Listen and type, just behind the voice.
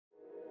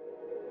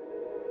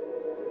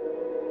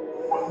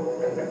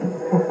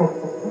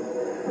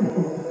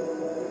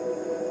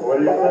What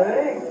do you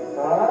think?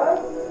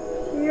 Huh?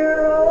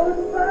 You're old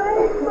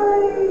spice,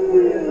 buddy.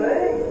 What do you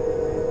think?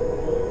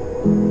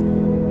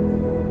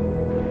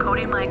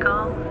 Cody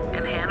Michael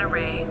and Hannah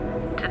Ray,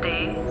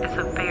 today is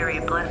a very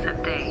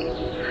blessed day,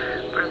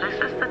 for this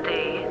is the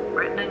day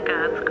written in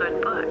God's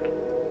good book.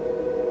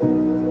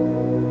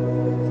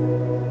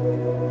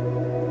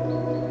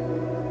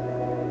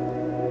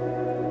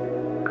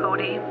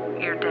 Cody,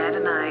 your dad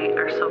and I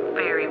are so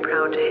very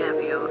proud to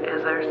have you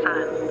as our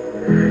son.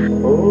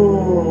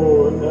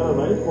 Oh, no,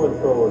 nice one,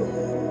 Kroeze.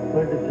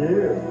 Look at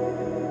you.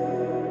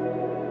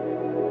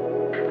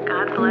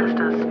 God blessed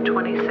us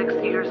 26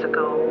 years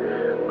ago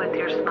with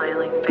your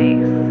smiling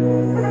face.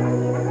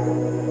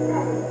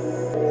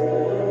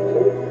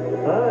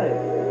 Hi.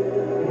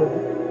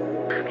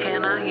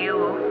 Hannah, you,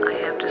 I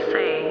have to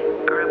say,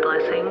 are a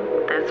blessing,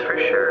 that's for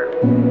sure.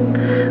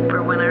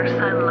 For when our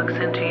son looks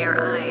into your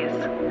eyes,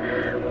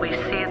 we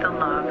see the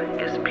love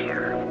is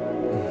pure.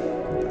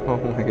 Oh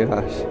my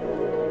gosh.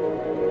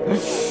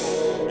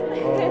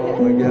 Oh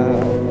my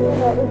god.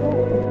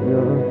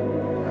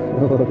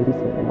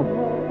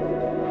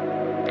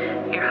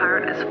 Your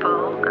heart is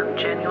full of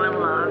genuine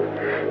love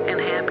and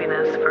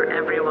happiness for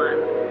everyone.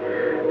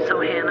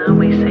 So Hannah,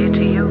 we say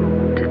to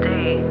you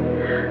today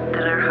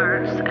that our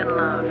hearts and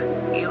love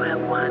you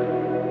have won.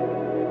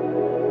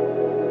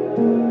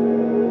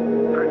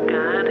 For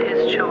God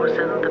has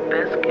chosen the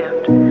best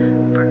gift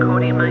for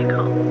Cody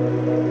Michael,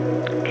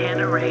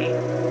 Hannah Ray,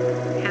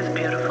 his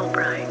beautiful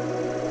bride.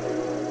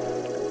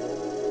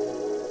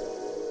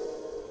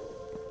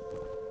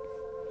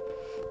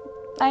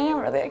 I am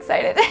really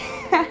excited.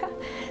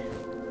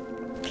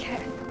 Okay.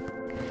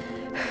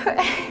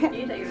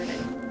 You take it away.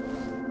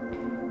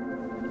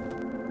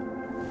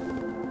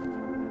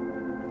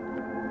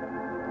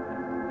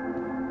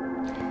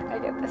 I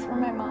get this from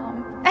my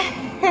mom.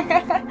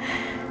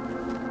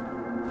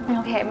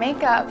 Okay,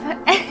 makeup.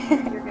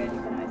 You're good. You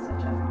can always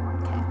touch up.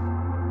 Okay.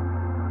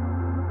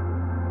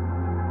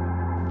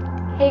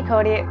 Hey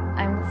Cody,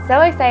 I'm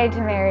so excited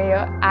to marry you.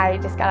 I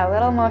just got a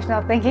little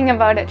emotional thinking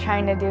about it,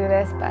 trying to do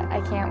this, but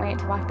I can't wait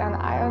to walk down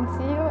the aisle and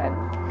see you,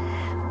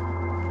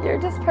 and you're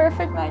just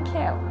perfect, and I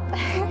can't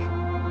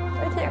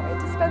wait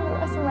to spend the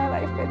rest of my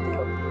life with you.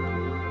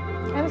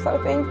 I'm so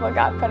thankful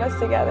God put us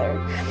together.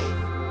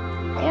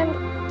 And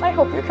I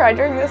hope you cry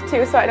during this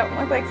too, so I don't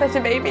look like such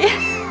a baby.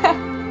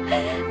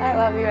 I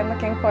love you and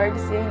looking forward to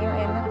seeing you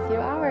in a few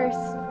hours.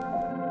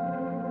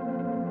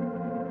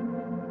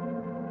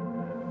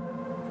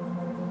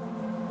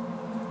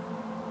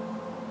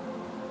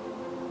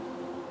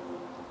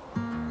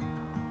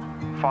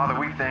 Father,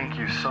 we thank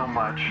you so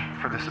much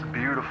for this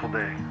beautiful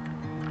day.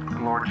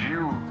 Lord,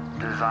 you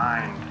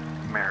designed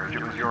marriage.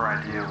 It was your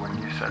idea when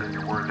you said in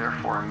your word,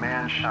 therefore a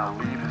man shall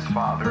leave his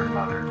father and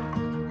mother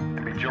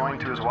and be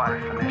joined to his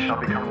wife, and they shall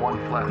become one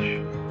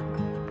flesh.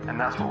 And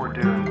that's what we're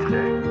doing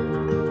today.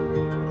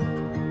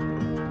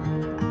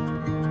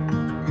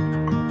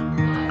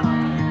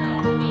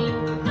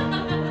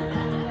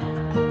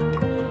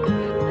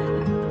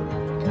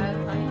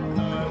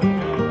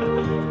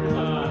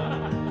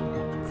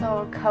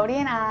 Cody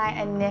and I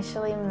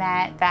initially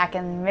met back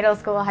in middle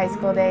school, high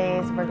school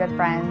days. We're good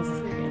friends,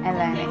 and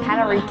then it kind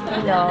of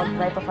rekindled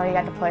right before he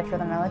got deployed for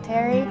the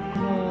military.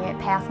 He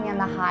passed me on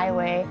the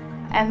highway,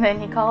 and then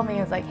he called me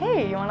and was like,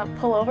 hey, you want to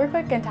pull over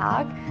quick and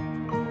talk?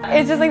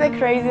 It's just like the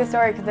craziest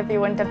story, because if he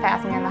wouldn't have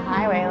passed me on the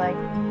highway, like,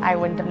 I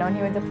wouldn't have known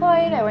he was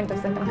deployed, I wouldn't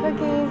have sent him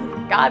cookies.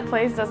 God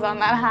placed us on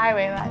that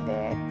highway that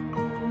day.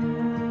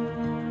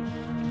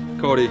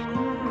 Cody,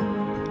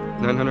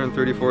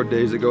 934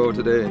 days ago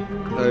today,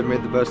 I have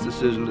made the best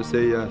decision to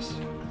say yes.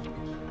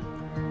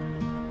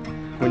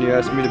 When you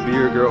asked me to be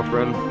your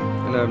girlfriend,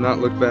 and I have not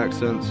looked back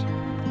since.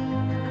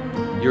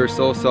 You are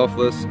so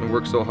selfless and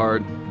work so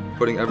hard,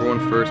 putting everyone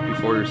first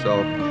before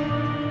yourself.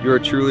 You are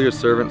truly a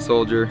servant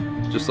soldier,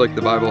 just like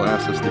the Bible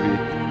asks us to be.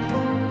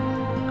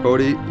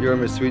 Cody, you are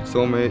my sweet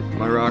soulmate,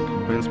 my rock,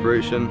 my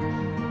inspiration.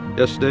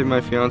 Yesterday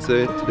my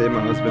fiance, today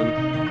my husband,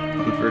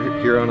 and for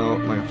here on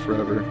out, my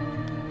forever.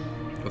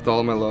 With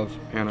all my love,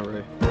 Hannah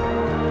Ray.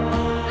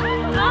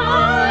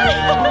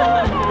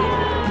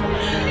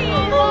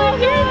 Oh,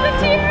 here's the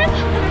tears.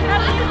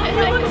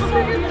 You look so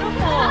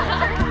beautiful.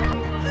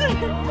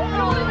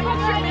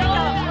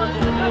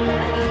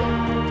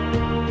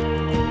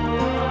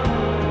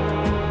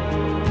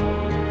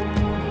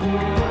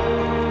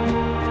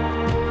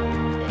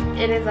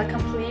 It is a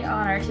complete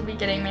honor to be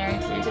getting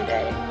married to you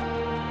today.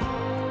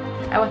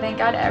 I will thank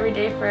God every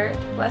day for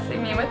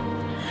blessing me with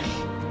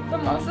the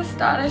most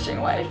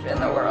astonishing wife in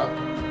the world.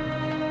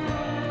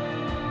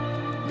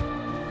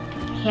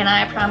 Hannah,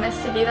 I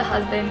promise to be the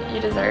husband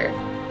you deserve.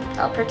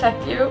 I'll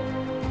protect you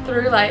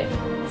through life,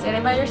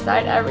 standing by your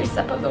side every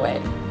step of the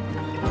way.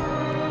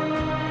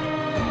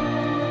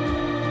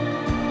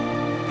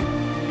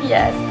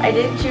 Yes, I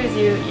didn't choose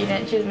you, you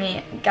didn't choose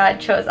me. God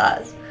chose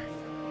us.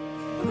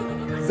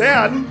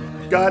 Then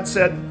God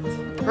said,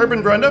 Herb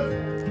and Brenda,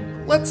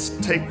 let's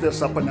take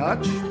this up a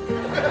notch.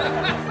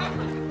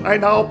 I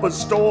now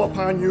bestow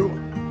upon you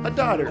a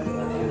daughter.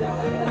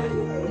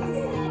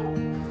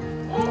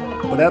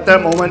 But at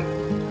that moment,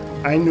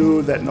 I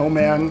knew that no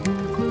man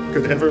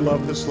could ever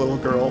love this little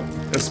girl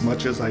as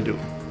much as I do.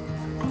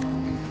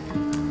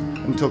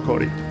 Until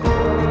Cody.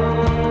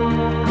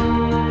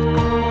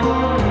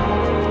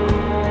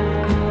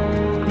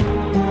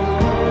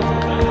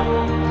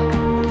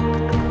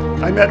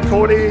 I met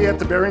Cody at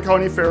the Barron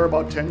County Fair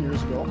about 10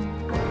 years ago.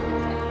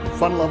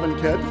 Fun-loving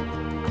kid.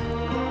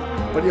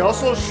 But he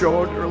also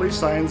showed early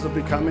signs of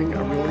becoming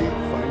a really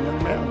fine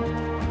young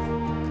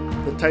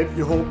man. The type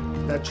you hope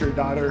that your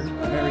daughter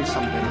marries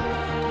someday.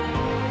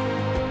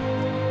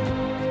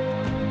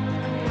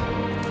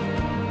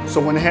 So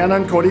when Hannah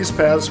and Cody's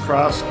paths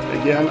crossed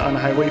again on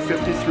Highway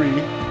 53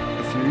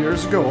 a few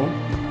years ago,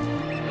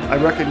 I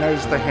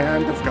recognized the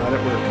hand of God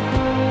at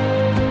work.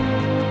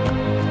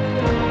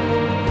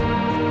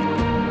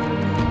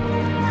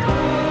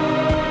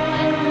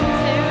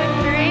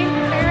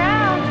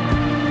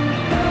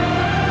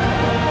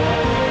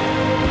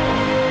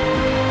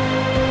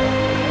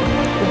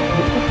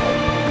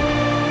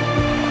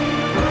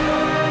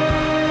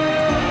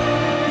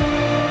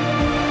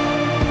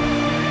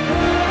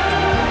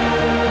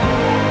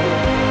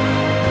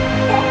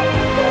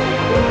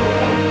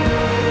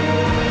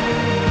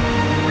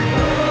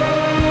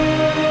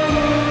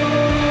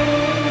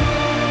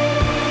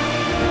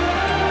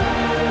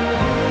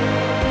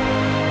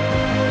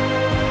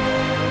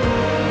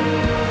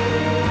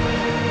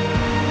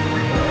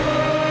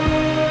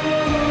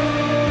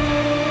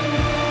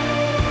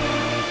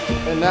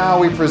 And now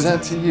we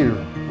present to you,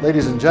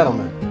 ladies and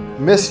gentlemen,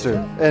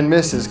 Mr. and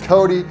Mrs.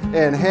 Cody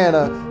and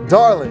Hannah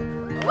Darling.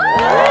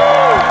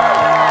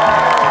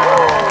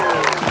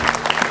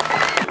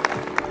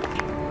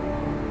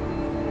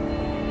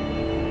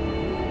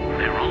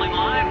 They're rolling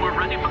live, we're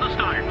ready for the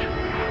start.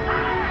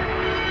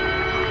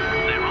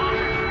 They're off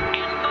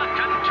in the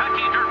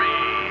Kentucky Derby.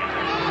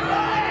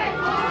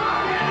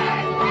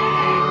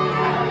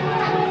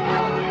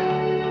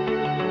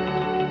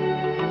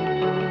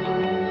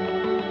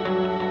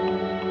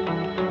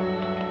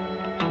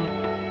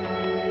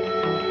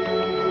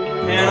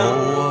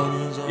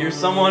 Hannah, you're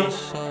someone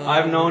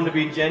I've known to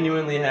be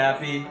genuinely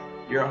happy.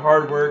 You're a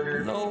hard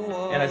worker,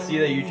 and I see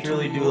that you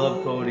truly do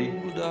love Cody.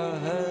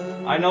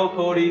 I know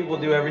Cody will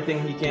do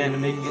everything he can to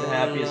make you the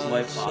happiest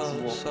life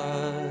possible.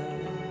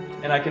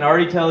 And I can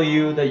already tell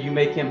you that you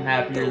make him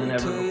happier than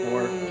ever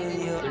before.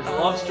 There's a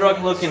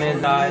love-struck look in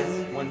his eyes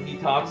when he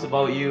talks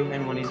about you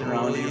and when he's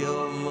around you.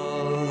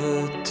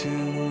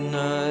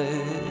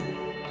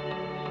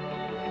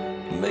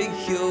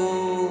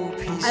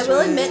 I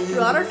will admit,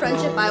 throughout our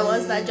friendship, I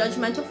was that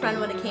judgmental friend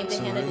when it came to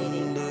Hannah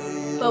dating.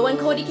 But when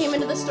Cody came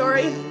into the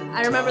story,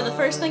 I remember the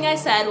first thing I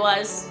said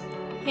was,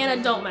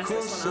 Hannah, don't mess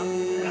this one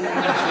up.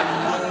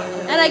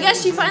 And I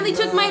guess she finally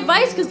took my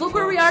advice, because look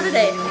where we are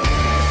today.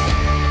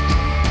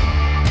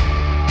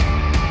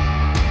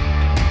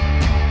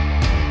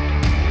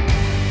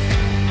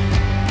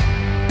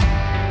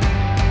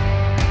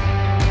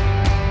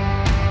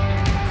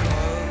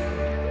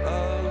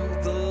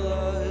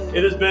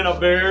 It has been a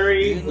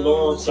very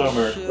long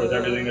summer with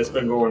everything that's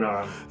been going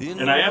on.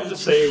 And I have to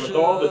say, with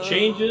all the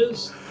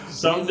changes,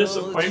 some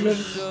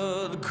disappointments,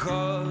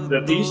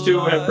 that these two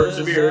have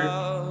persevered.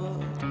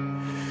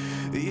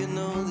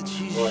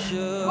 What?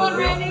 Come on,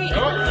 Randy!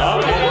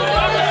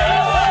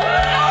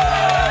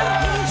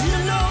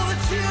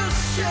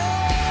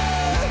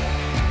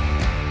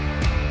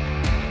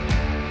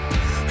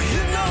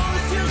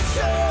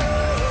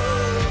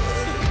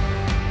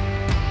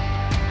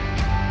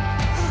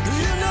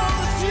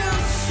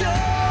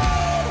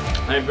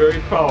 I'm very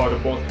proud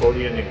of both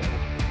Cody and Hannah.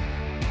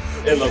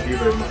 I love you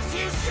very much.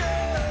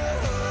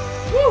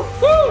 Woo!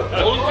 Woo!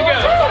 Hold it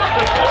together.